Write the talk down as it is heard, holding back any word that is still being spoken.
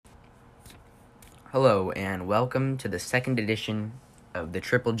Hello, and welcome to the second edition of the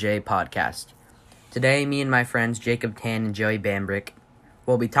Triple J podcast. Today, me and my friends Jacob Tan and Joey Bambrick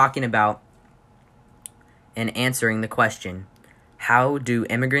will be talking about and answering the question, how do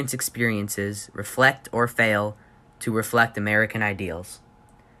immigrants' experiences reflect or fail to reflect American ideals?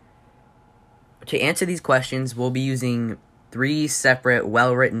 To answer these questions, we'll be using three separate,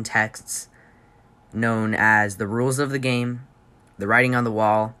 well-written texts known as The Rules of the Game, The Writing on the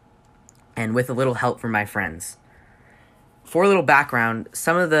Wall, and with a little help from my friends. For a little background,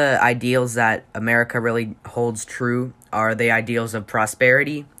 some of the ideals that America really holds true are the ideals of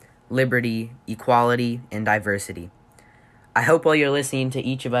prosperity, liberty, equality, and diversity. I hope while you're listening to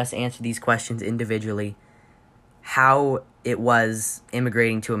each of us answer these questions individually, how it was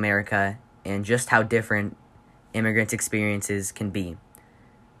immigrating to America and just how different immigrants' experiences can be.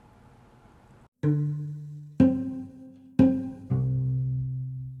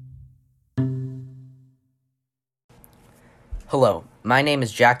 Hello, my name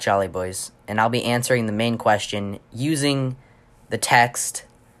is Jack Jollyboys, and I'll be answering the main question using the text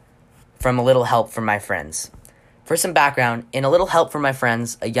from A Little Help from My Friends. For some background, in A Little Help from My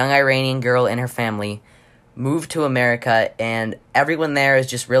Friends, a young Iranian girl and her family moved to America, and everyone there is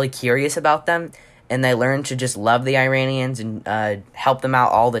just really curious about them, and they learn to just love the Iranians and help them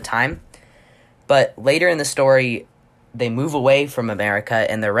out all the time. But later in the story, they move away from America,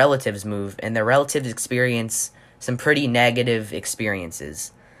 and their relatives move, and their relatives experience some pretty negative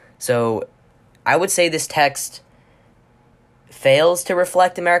experiences. So I would say this text fails to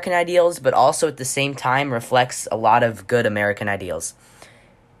reflect American ideals, but also at the same time reflects a lot of good American ideals.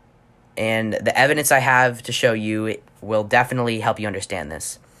 And the evidence I have to show you will definitely help you understand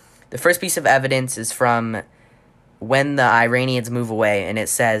this. The first piece of evidence is from when the Iranians move away, and it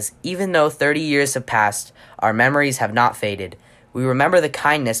says, "Even though 30 years have passed, our memories have not faded. We remember the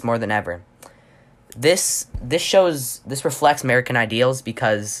kindness more than ever." This reflects American ideals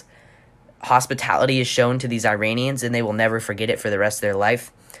because hospitality is shown to these Iranians and they will never forget it for the rest of their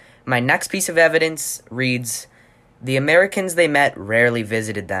life. My next piece of evidence reads, "The Americans they met rarely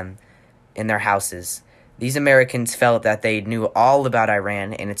visited them in their houses. These Americans felt that they knew all about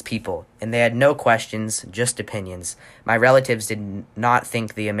Iran and its people, and they had no questions, just opinions. My relatives did not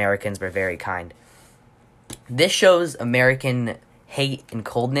think the Americans were very kind." This shows American hate and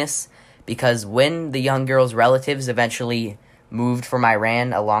coldness, because when the young girl's relatives eventually moved from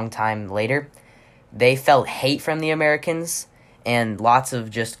Iran a long time later, they felt hate from the Americans and lots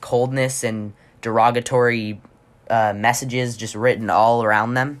of just coldness and derogatory messages just written all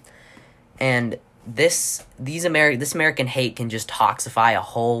around them. And this American hate can just toxify a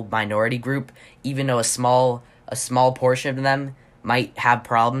whole minority group, even though a small portion of them might have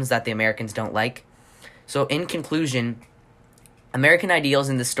problems that the Americans don't like. So in conclusion, American ideals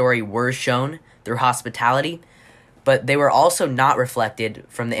in the story were shown through hospitality, but they were also not reflected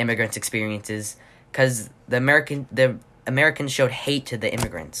from the immigrants' experiences because the Americans showed hate to the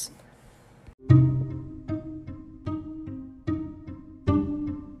immigrants.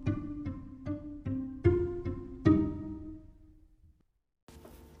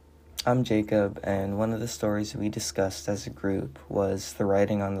 I'm Jacob, and one of the stories we discussed as a group was The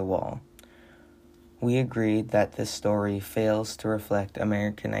Writing on the Wall. We agreed that this story fails to reflect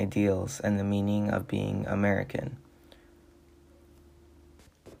American ideals and the meaning of being American.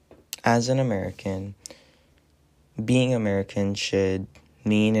 As an American, being American should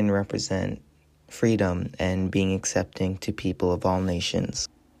mean and represent freedom and being accepting to people of all nations.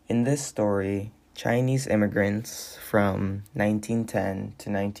 In this story, Chinese immigrants from 1910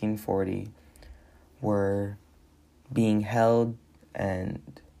 to 1940 were being held and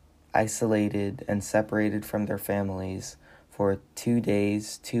isolated and separated from their families for 2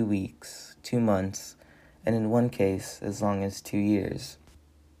 days, 2 weeks, 2 months, and in one case, as long as 2 years.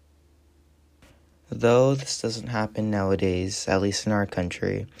 Though this doesn't happen nowadays, at least in our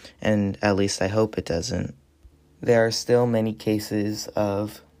country, and at least I hope it doesn't, there are still many cases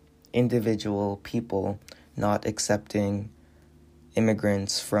of individual people not accepting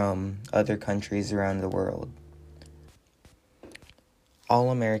immigrants from other countries around the world. All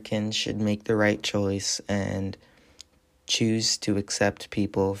Americans should make the right choice and choose to accept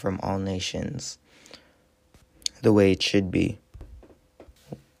people from all nations the way it should be.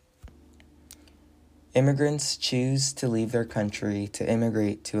 Immigrants choose to leave their country to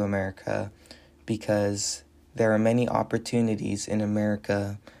immigrate to America because there are many opportunities in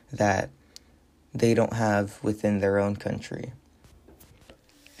America that they don't have within their own country.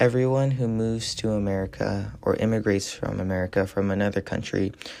 Everyone who moves to America or immigrates from America from another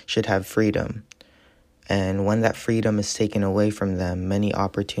country should have freedom. And when that freedom is taken away from them, many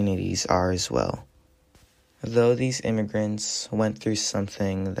opportunities are as well. Though these immigrants went through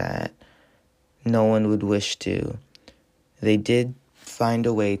something that no one would wish to, they did find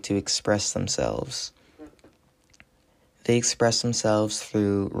a way to express themselves. They expressed themselves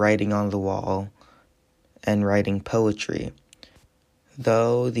through writing on the wall and writing poetry.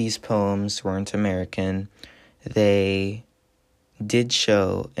 Though these poems weren't American, they did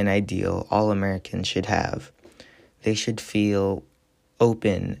show an ideal all Americans should have. They should feel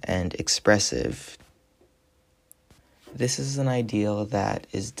open and expressive. This is an ideal that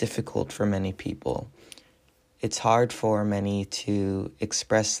is difficult for many people. It's hard for many to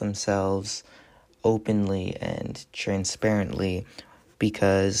express themselves openly and transparently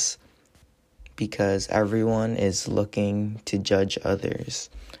because everyone is looking to judge others,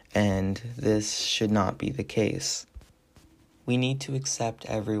 and this should not be the case. We need to accept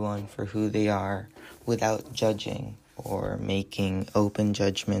everyone for who they are without judging or making open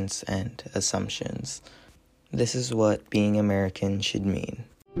judgments and assumptions. This is what being American should mean.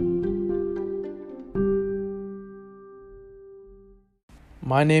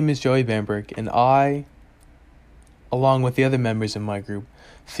 My name is Joey Bamberg, and I, along with the other members in my group,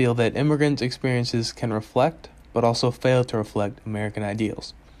 feel that immigrants' experiences can reflect, but also fail to reflect, American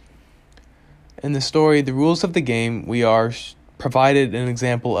ideals. In the story, The Rules of the Game, we are provided an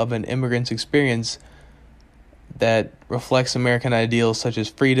example of an immigrant's experience that reflects American ideals such as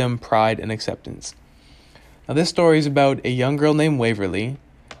freedom, pride, and acceptance. Now, this story is about a young girl named Waverly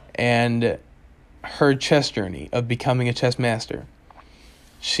and her chess journey of becoming a chess master.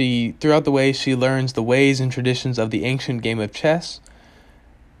 Throughout the way, she learns the ways and traditions of the ancient game of chess.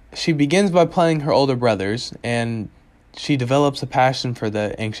 She begins by playing her older brothers, and she develops a passion for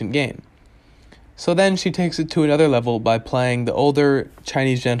the ancient game. So then she takes it to another level by playing the older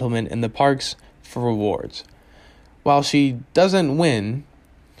Chinese gentleman in the parks for rewards. While she doesn't win,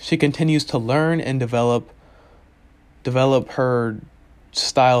 she continues to learn and develop her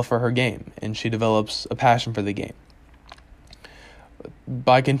style for her game, and she develops a passion for the game.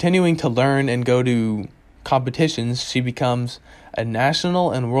 By continuing to learn and go to competitions, she becomes a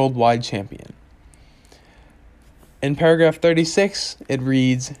national and worldwide champion. In paragraph 36, it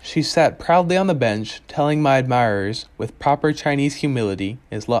reads, "She sat proudly on the bench, telling my admirers, with proper Chinese humility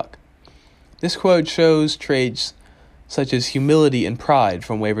is luck." This quote shows traits such as humility and pride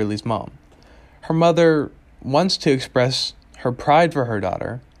from Waverly's mom. Her mother wants to express her pride for her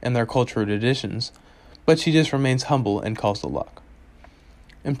daughter and their cultural traditions, but she just remains humble and calls it luck.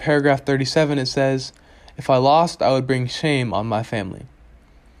 In paragraph 37, it says, "If I lost, I would bring shame on my family."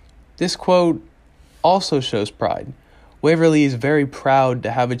 This quote also shows pride. Waverly is very proud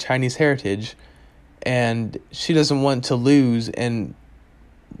to have a Chinese heritage, and she doesn't want to lose and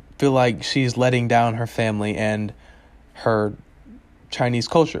feel like she's letting down her family and her Chinese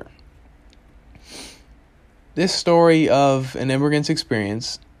culture. This story of an immigrant's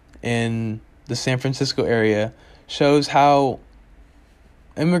experience in the San Francisco area shows how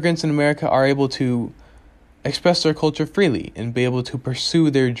immigrants in America are able to express their culture freely and be able to pursue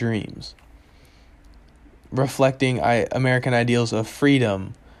their dreams, reflecting American ideals of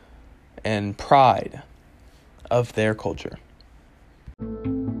freedom and pride of their culture.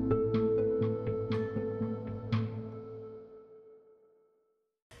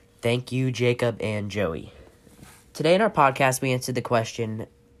 Thank you, Jacob and Joey. Today in our podcast, we answered the question,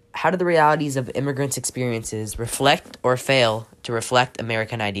 how do the realities of immigrants' experiences reflect or fail to reflect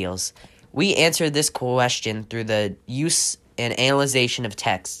American ideals? We answered this question through the use and analyzation of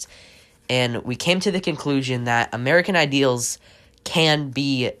texts, and we came to the conclusion that American ideals can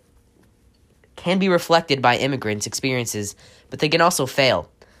be reflected by immigrants' experiences, but they can also fail.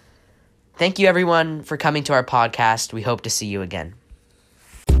 Thank you, everyone, for coming to our podcast. We hope to see you again.